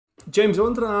James, I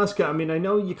wanted to ask you, I mean, I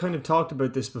know you kind of talked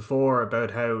about this before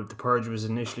about how The Purge was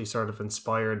initially sort of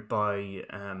inspired by,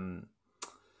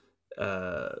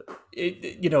 uh,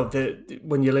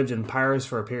 when you lived in Paris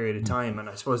for a period of time. And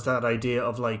I suppose that idea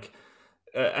of like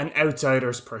an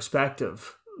outsider's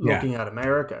perspective Yeah. looking at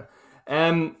America.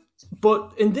 Um,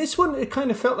 but in this one, it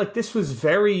kind of felt like this was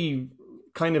very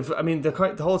kind of, I mean, the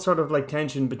whole sort of like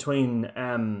tension between,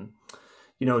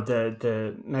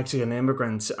 the Mexican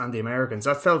immigrants and the Americans.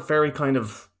 That felt very kind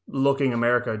of looking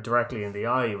America directly in the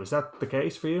eye. Was that the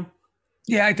case for you?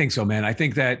 Yeah, I think so, man. I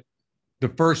think that the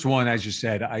first one, as you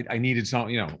said, I needed some,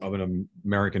 of an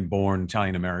American born,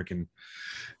 Italian American.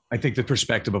 I think the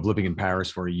perspective of living in Paris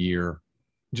for a year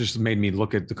just made me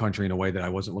look at the country in a way that I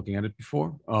wasn't looking at it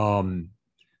before.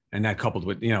 And that coupled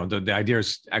with, the idea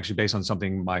is actually based on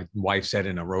something my wife said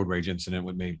in a road rage incident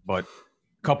with me. But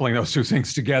coupling those two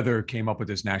things together came up with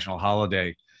this national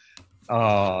holiday.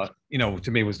 To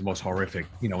me was the most horrific,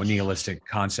 nihilistic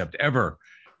concept ever.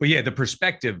 But yeah, the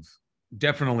perspective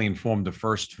definitely informed the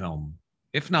first film,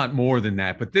 if not more than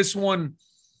that. But this one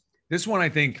I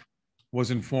think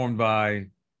was informed by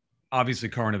obviously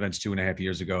current events 2.5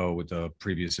 years ago with the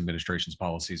previous administration's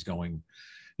policies going,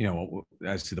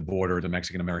 as to the border, the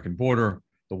Mexican American border,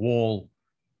 the wall,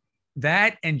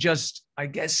 that, and just, I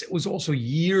guess it was also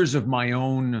years of my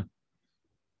own,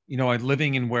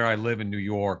 living in where I live in New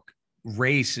York.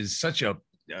 Race is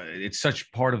it's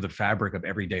such part of the fabric of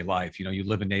everyday life. You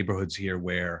live in neighborhoods here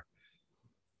where,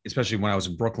 especially when I was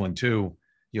in Brooklyn too,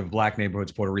 you have black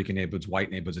neighborhoods, Puerto Rican neighborhoods, white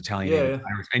neighborhoods, Italian Yeah, neighborhoods,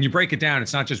 yeah. Irish. And you break it down.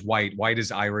 It's not just white. White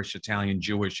is Irish, Italian,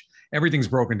 Jewish. Everything's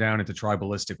broken down into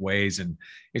tribalistic ways. And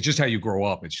it's just how you grow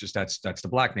up. It's just that's the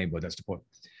black neighborhood. That's the point.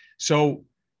 So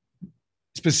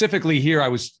specifically here, I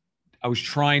was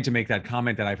trying to make that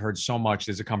comment that I've heard so much.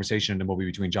 There's a conversation in the movie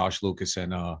between Josh Lucas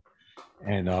and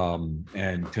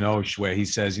Tenoch, where he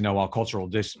says, our cultural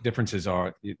differences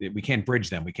are, we can't bridge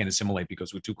them, we can't assimilate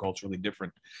because we're too culturally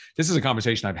different. This is a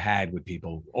conversation I've had with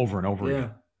people over and over again. Yeah.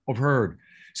 I've heard.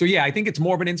 So yeah, I think it's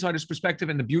more of an insider's perspective,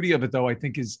 and the beauty of it, though, I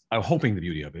think is, I'm hoping the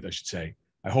beauty of it, I should say,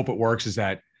 I hope it works, is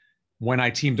that when I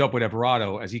teamed up with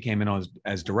Everardo, as he came in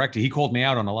as director, he called me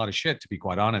out on a lot of shit, to be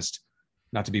quite honest,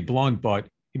 not to be blunt, but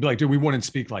he'd be like, dude, we wouldn't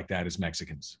speak like that as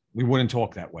Mexicans. We wouldn't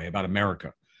talk that way about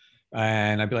America.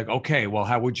 And I'd be like, okay, well,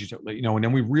 how would you, and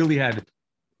then we really had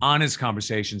honest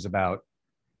conversations about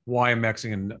why a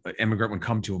Mexican immigrant would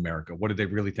come to America. What did they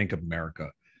really think of America?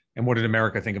 And what did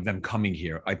America think of them coming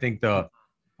here? I think the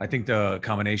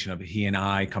combination of he and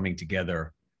I coming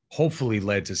together hopefully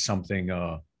led to something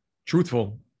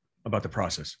truthful about the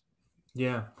process.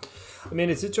 Yeah. I mean,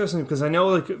 it's interesting because I know,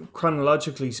 like,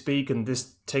 chronologically speaking,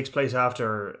 this takes place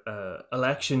after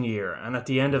election year, and at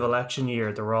the end of election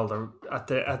year, they're all at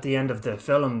the end of the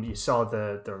film. You saw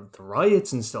the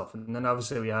riots and stuff, and then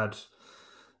obviously we had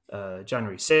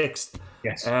January 6th.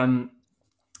 Yes. I'm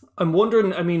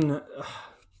wondering. I mean,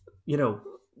 you know,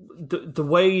 the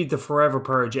way the Forever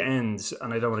Purge ends,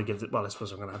 and I don't want to give it. Well, I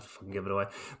suppose I'm going to have to fucking give it away.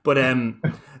 But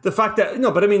the fact that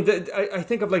no, but I mean, I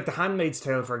think of like The Handmaid's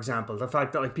Tale, for example. The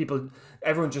fact that like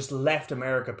everyone just left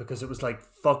America because it was like,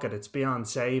 fuck it, it's beyond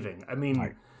saving. I mean,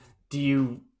 Right. do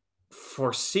you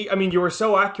foresee? I mean, you were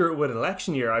so accurate with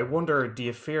election year. I wonder, do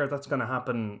you fear that's going to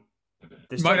happen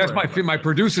this time That's around? my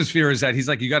producer's fear, is that he's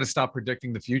like, you got to stop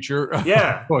predicting the future. Of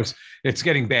Yeah, course, it's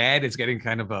getting bad. It's getting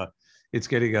kind of it's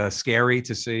getting scary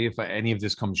to see if any of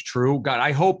this comes true. God,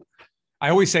 I hope. I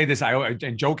always say this.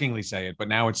 And jokingly say it, but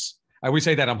now I always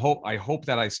say that I hope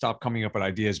that I stop coming up with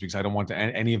ideas because I don't want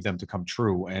any of them to come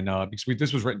true. And because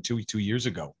this was written two years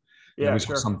ago, and yeah, we saw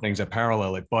sure. some things that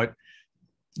parallel it. But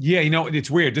yeah,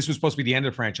 it's weird. This was supposed to be the end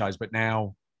of the franchise, but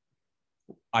now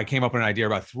I came up with an idea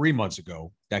about 3 months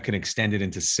ago that can extend it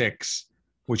into six,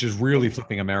 which is really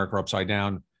flipping America upside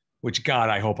down. Which, God,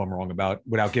 I hope I'm wrong about,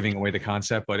 without giving away the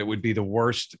concept, but it would be the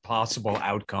worst possible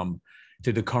outcome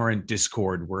to the current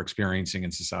discord we're experiencing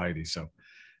in society. So,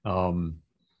 um,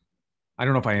 I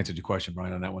don't know if I answered your question,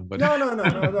 Brian, on that one, but No, no, no,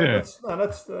 no. yeah,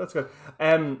 That's good.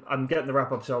 I'm getting the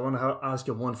wrap up, so I want to ask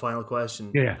you one final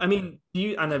question. yeah. I mean, do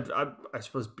you and I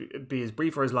suppose be as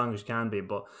brief or as long as you can be,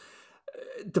 but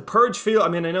the purge feel. I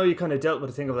mean, I know you kind of dealt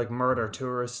with the thing of like murder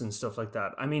tourists and stuff like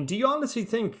that. I mean, do you honestly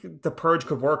think the purge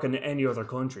could work in any other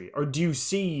country, or would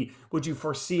you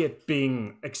foresee it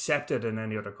being accepted in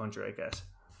any other country? I guess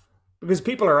because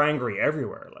people are angry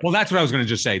everywhere. Well, Like, that's what I was going to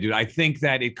just say, dude. I think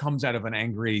that it comes out of an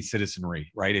angry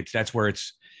citizenry, right? That's where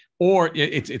or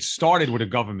it started with a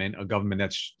government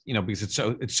that's, because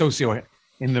it's socio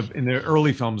in the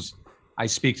early films. I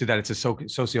speak to that. It's a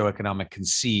socioeconomic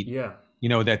conceit, yeah,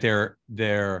 that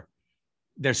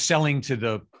they're selling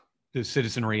to the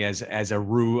citizenry as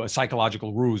a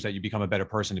psychological ruse that you become a better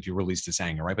person if you release this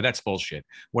anger, right? But that's bullshit.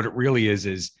 What it really is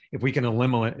if we can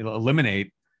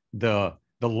eliminate the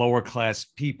lower class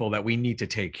people that we need to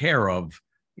take care of,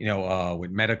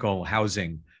 with medical,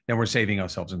 housing, then we're saving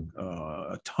ourselves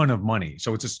a ton of money.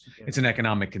 So it's an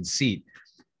economic conceit.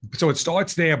 So it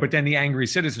starts there, but then the angry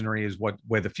citizenry is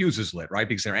where the fuse is lit, right?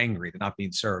 Because they're angry, they're not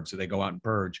being served, so they go out and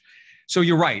purge. So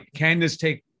you're right. Can this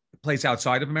take place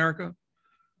outside of America?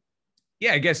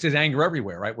 Yeah, I guess there's anger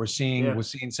everywhere, right? We're seeing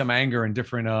some anger in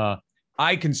different.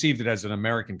 I conceived it as an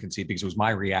American conceit because it was my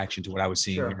reaction to what I was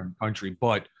seeing here in the country.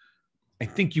 But I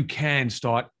think you can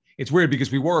start. It's weird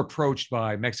because we were approached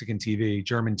by Mexican TV,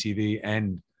 German TV,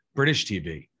 and British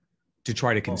TV to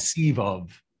try to conceive of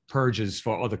purges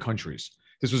for other countries.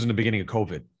 This was in the beginning of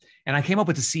COVID, and I came up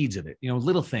with the seeds of it.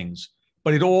 Little things,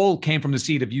 but it all came from the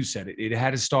seed of, you said it. It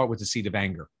had to start with the seed of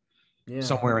anger,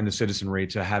 somewhere in the citizenry,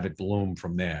 to have it bloom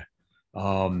from there.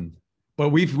 But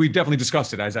we've definitely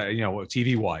discussed it as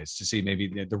TV wise, to see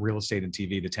maybe the real estate and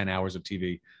TV, the 10 hours of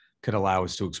TV could allow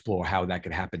us to explore how that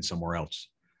could happen somewhere else.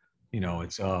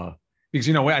 It's because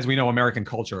as we know, American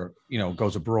culture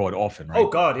goes abroad often, right? Oh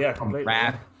God, yeah, completely.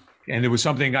 Rap. And there was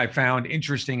something I found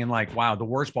interesting, and wow, the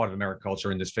worst part of American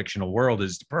culture in this fictional world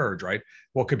is the purge, right?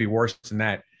 What could be worse than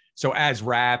that? So as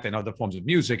rap and other forms of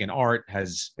music and art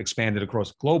has expanded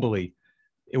across globally,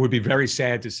 it would be very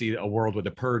sad to see a world where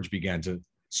the purge began to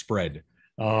spread.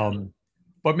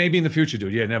 But maybe in the future,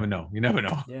 dude. You never know. You never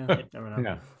know. Yeah, never know.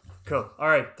 Yeah. Cool. All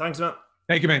right. Thanks, man.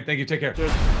 Thank you, man. Thank you. Take care.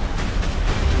 Cheers.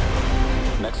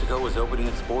 Mexico is opening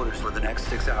its borders for the next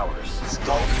 6 hours.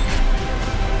 Stop.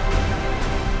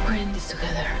 We're in this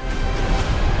together.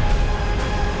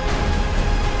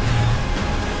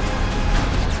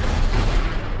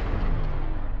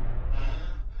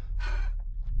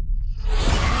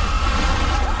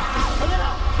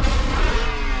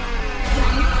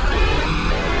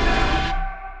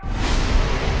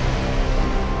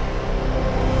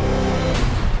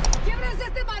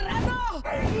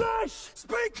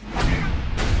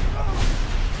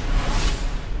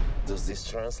 Does this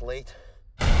translate?